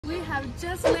have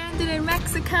just landed in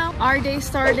Mexico. Our day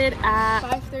started at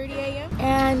 5:30 a.m.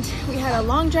 and we had a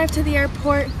long drive to the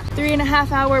airport,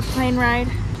 3.5-hour plane ride,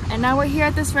 and now we're here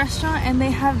at this restaurant and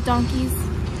they have donkeys.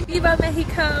 Viva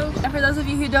Mexico! And for those of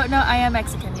you who don't know, I am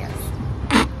Mexican, yes.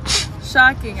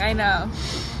 Shocking, I know.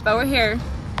 But we're here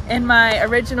in my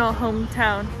original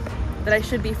hometown that I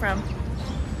should be from.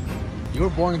 You were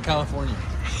born in California.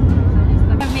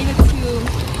 I made it to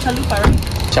Chalupa, right?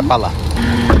 Chapala.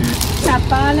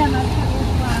 Chapala, no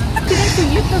Chalupa. Tienes tu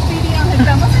YouTube video.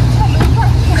 Estamos en Chalupa.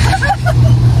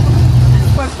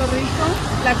 Puerto Rico.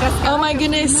 La cascada. Oh my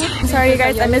goodness. Sorry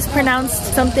guys, I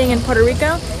mispronounced something in Puerto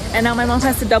Rico. And now my mom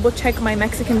has to double check my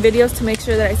Mexican videos to make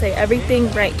sure that I say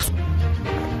everything right.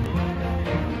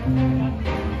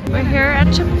 We're here at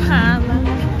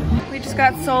Chapala. We just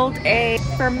got sold a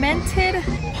fermented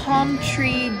palm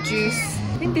tree juice.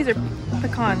 I think these are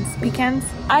pecans.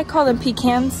 I call them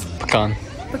pecans. Pecan.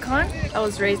 Pecan? I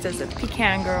was raised as a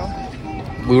pecan girl.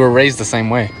 We were raised the same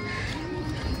way.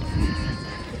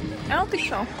 I don't think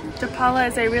so. Chapala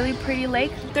is a really pretty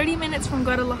lake, 30 minutes from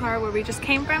Guadalajara where we just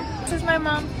came from. This is my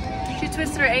mom. She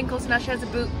twisted her ankles, now she has a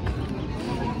boot.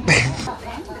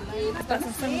 Got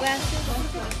some sunglasses.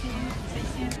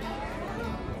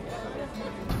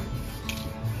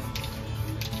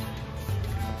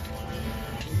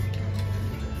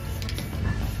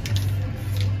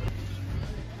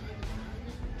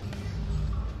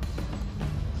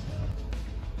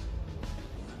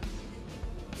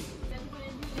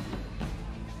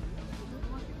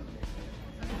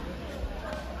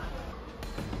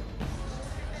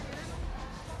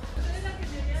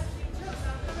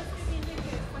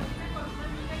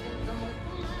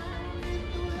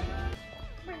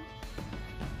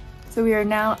 So we are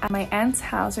now at my aunt's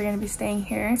house. We're gonna be staying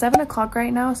here. It's 7 o'clock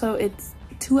right now, so it's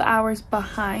 2 hours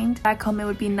behind. Back home it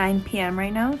would be 9 p.m.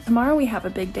 right now. Tomorrow we have a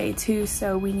big day too,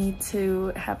 so we need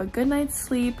to have a good night's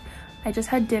sleep. I just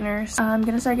had dinner, so I'm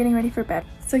gonna start getting ready for bed.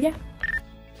 So yeah.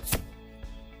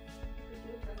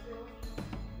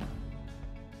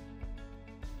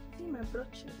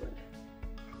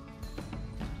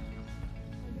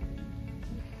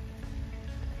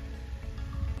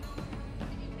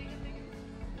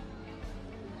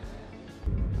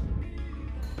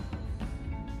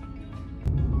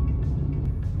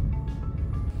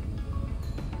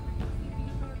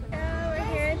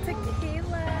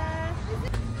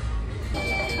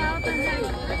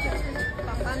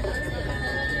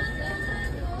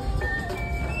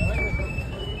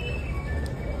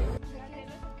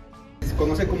 Se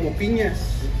conoce como piñas.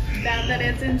 That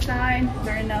is inside.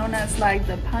 They're known as like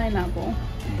the pineapple.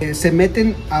 Se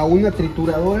meten a una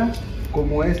trituradora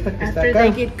como esta que está After acá.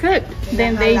 they get cooked,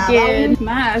 then they get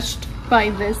mashed by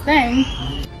this thing.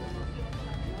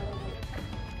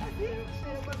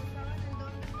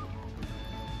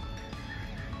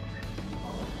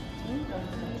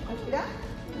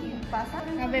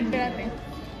 A ver, espérate.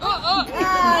 Oh,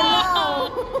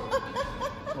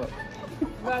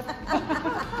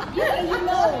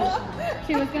 no!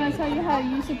 She was gonna tell you how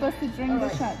you're supposed to drink the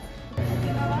shot.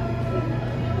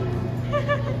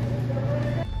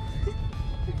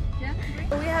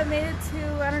 We have made it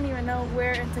to, I don't even know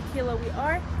where in Tequila we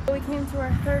are. We came to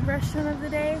our third restaurant of the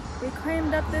day. We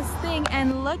climbed up this thing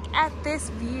and look at this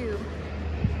view.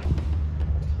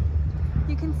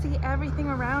 You can see everything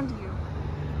around you.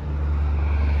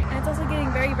 And it's also getting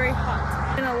very, very hot.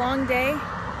 It's been a long day.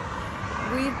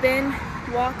 We've been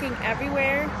walking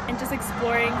everywhere and just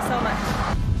exploring so much.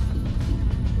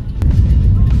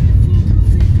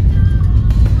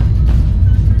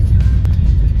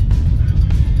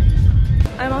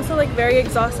 I'm also like very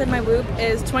exhausted. My boob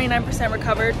is 29%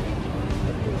 recovered.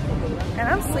 And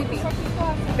I'm sleepy.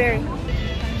 Very.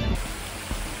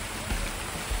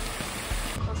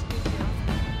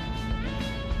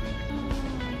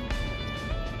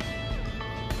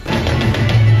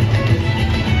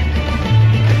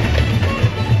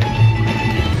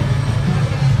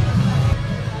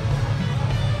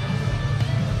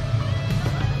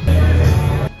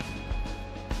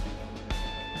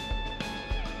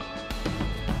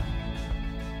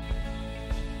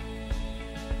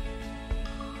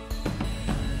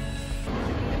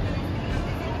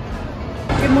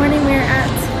 Good morning, we're at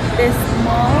this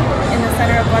mall in the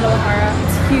center of Guadalajara.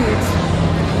 It's huge.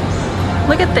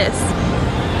 Look at this.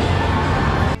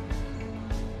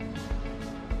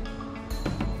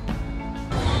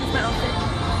 It's my outfit.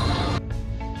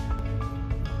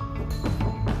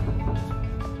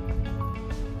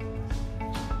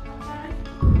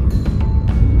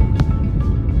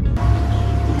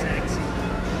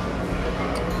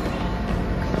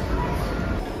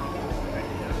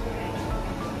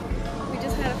 We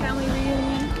just had a family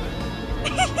reunion.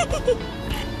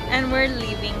 And we're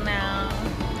leaving now.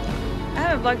 I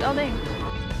haven't vlogged all day.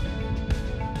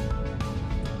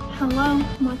 Hello,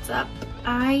 what's up?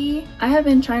 I have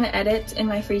been trying to edit in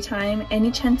my free time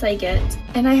any chance I get,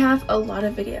 and I have a lot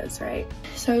of videos, right?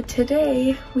 So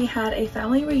today we had a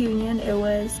family reunion. It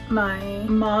was my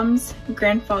mom's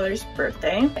grandfather's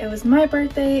birthday. It was my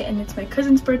birthday and it's my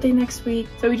cousin's birthday next week.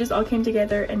 So we just all came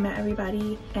together and met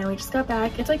everybody, and we just got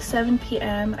back. It's like 7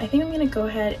 p.m. I think I'm gonna go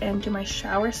ahead and do my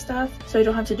shower stuff so I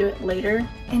don't have to do it later.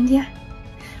 And yeah,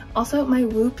 also my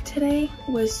whoop today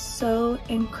was so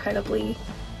incredibly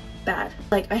bad.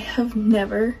 Like, I have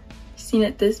never seen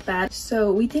it this bad.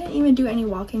 So we didn't even do any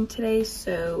walking today,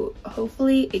 so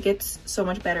hopefully it gets so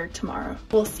much better tomorrow.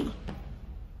 We'll see.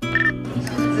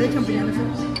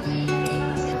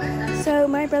 So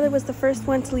my brother was the first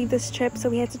one to leave this trip,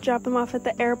 so we had to drop him off at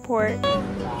the airport.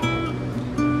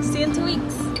 See you in 2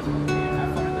 weeks.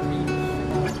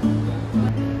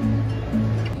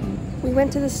 We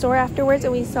went to the store afterwards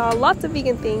and we saw lots of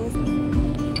vegan things.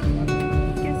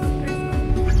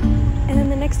 And then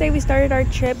the next day we started our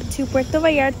trip to Puerto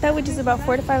Vallarta, which is about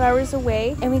 4 to 5 hours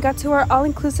away, and we got to our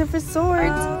all-inclusive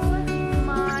resort. Oh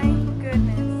my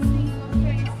goodness.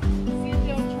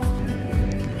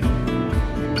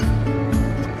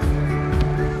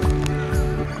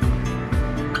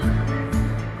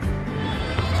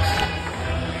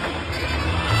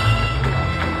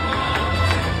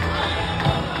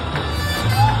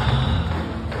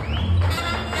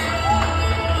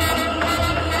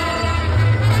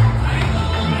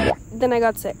 Then I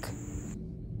got sick.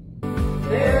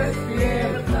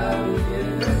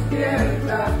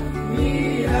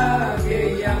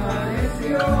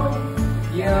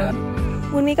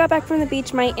 When we got back from the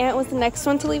beach, my aunt was the next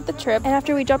one to leave the trip, and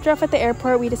after we dropped her off at the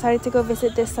airport, we decided to go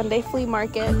visit this Sunday flea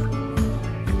market.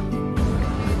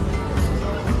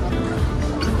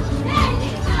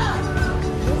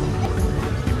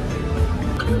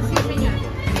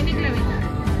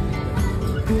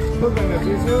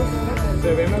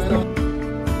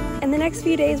 And the next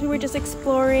few days we were just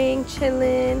exploring,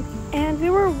 chilling, and we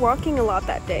were walking a lot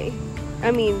that day.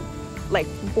 I mean, like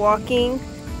walking,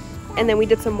 and then we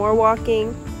did some more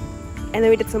walking, and then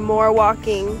we did some more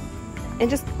walking, and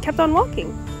just kept on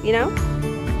walking, you know?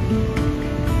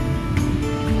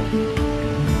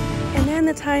 And then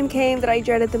the time came that I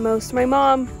dreaded the most. My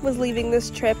mom was leaving this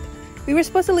trip. We were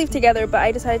supposed to leave together, but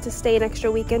I decided to stay an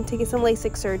extra weekend to get some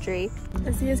Lasik surgery.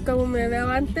 Así es como me veo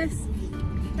antes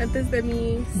de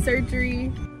mi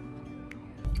surgery.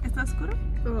 ¿Está oscuro?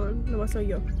 Oh, no soy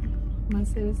yo.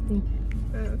 Más eres tú.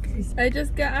 Okay. I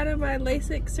just got out of my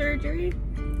Lasik surgery.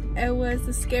 It was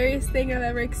the scariest thing I've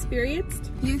ever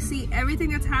experienced. You see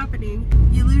everything that's happening.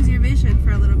 You lose your vision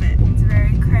for a little bit. It's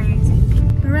very crazy.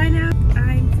 But right now,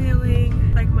 I'm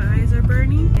feeling like my eyes are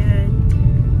burning and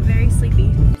very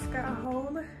sleepy. Just got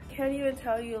home. Can't even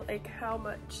tell you like how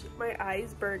much my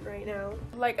eyes burn right now.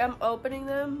 Like, I'm opening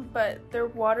them, but they're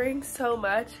watering so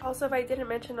much. Also, if I didn't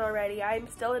mention already, I'm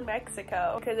still in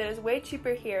Mexico because it is way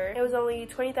cheaper here. It was only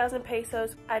 20,000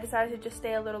 pesos. I decided to just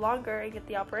stay a little longer and get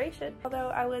the operation. Although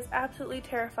I was absolutely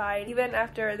terrified, even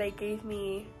after they gave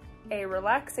me a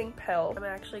relaxing pill. I'm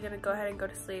actually gonna go ahead and go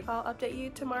to sleep. I'll update you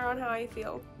tomorrow on how I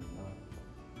feel.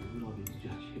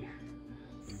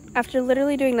 After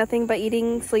literally doing nothing but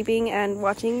eating, sleeping, and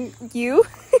watching you,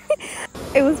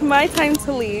 it was my time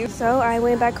to leave. So I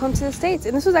went back home to the States,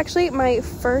 and this was actually my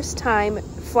first time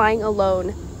flying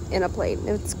alone in a plane.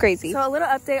 It's crazy. So a little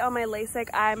update on my LASIK.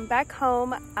 I'm back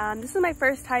home. This is my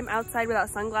first time outside without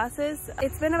sunglasses.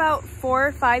 It's been about 4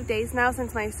 or 5 days now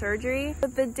since my surgery.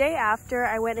 But the day after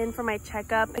I went in for my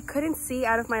checkup, I couldn't see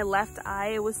out of my left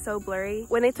eye. It was so blurry.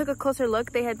 When they took a closer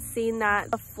look, they had seen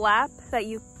that the flap that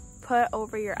you put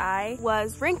over your eye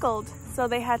was wrinkled, so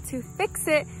they had to fix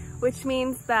it, which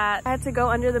means that I had to go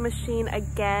under the machine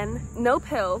again. No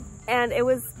pill, and it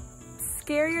was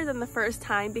scarier than the first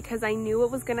time because I knew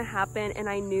what was gonna happen, and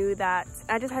I knew that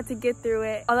I just had to get through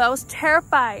it. Although I was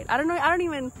terrified. I don't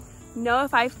even know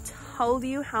if I've told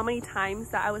you how many times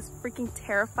that I was freaking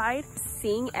terrified,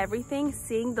 seeing everything,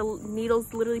 seeing the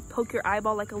needles literally poke your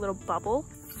eyeball like a little bubble,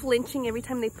 flinching every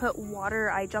time they put water,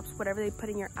 eye drops, whatever they put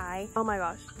in your eye. Oh my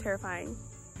gosh, terrifying.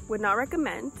 Would not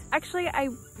recommend. Actually, I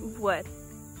would,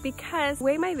 because the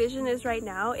way my vision is right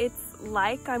now, it's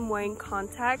like I'm wearing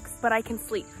contacts, but I can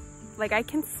sleep. Like, I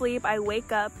can sleep, I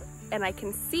wake up, and I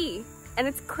can see. And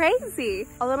it's crazy.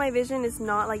 Although my vision is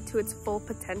not like to its full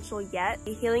potential yet,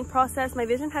 the healing process, my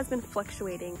vision has been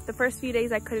fluctuating. The first few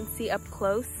days I couldn't see up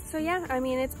close. So yeah, I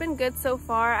mean, it's been good so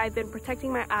far. I've been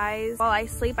protecting my eyes. While I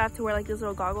sleep, I have to wear like these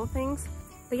little goggle things.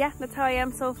 But yeah, that's how I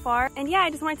am so far. And yeah, I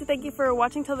just wanted to thank you for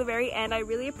watching till the very end. I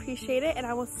really appreciate it, and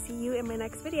I will see you in my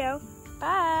next video.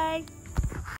 Bye!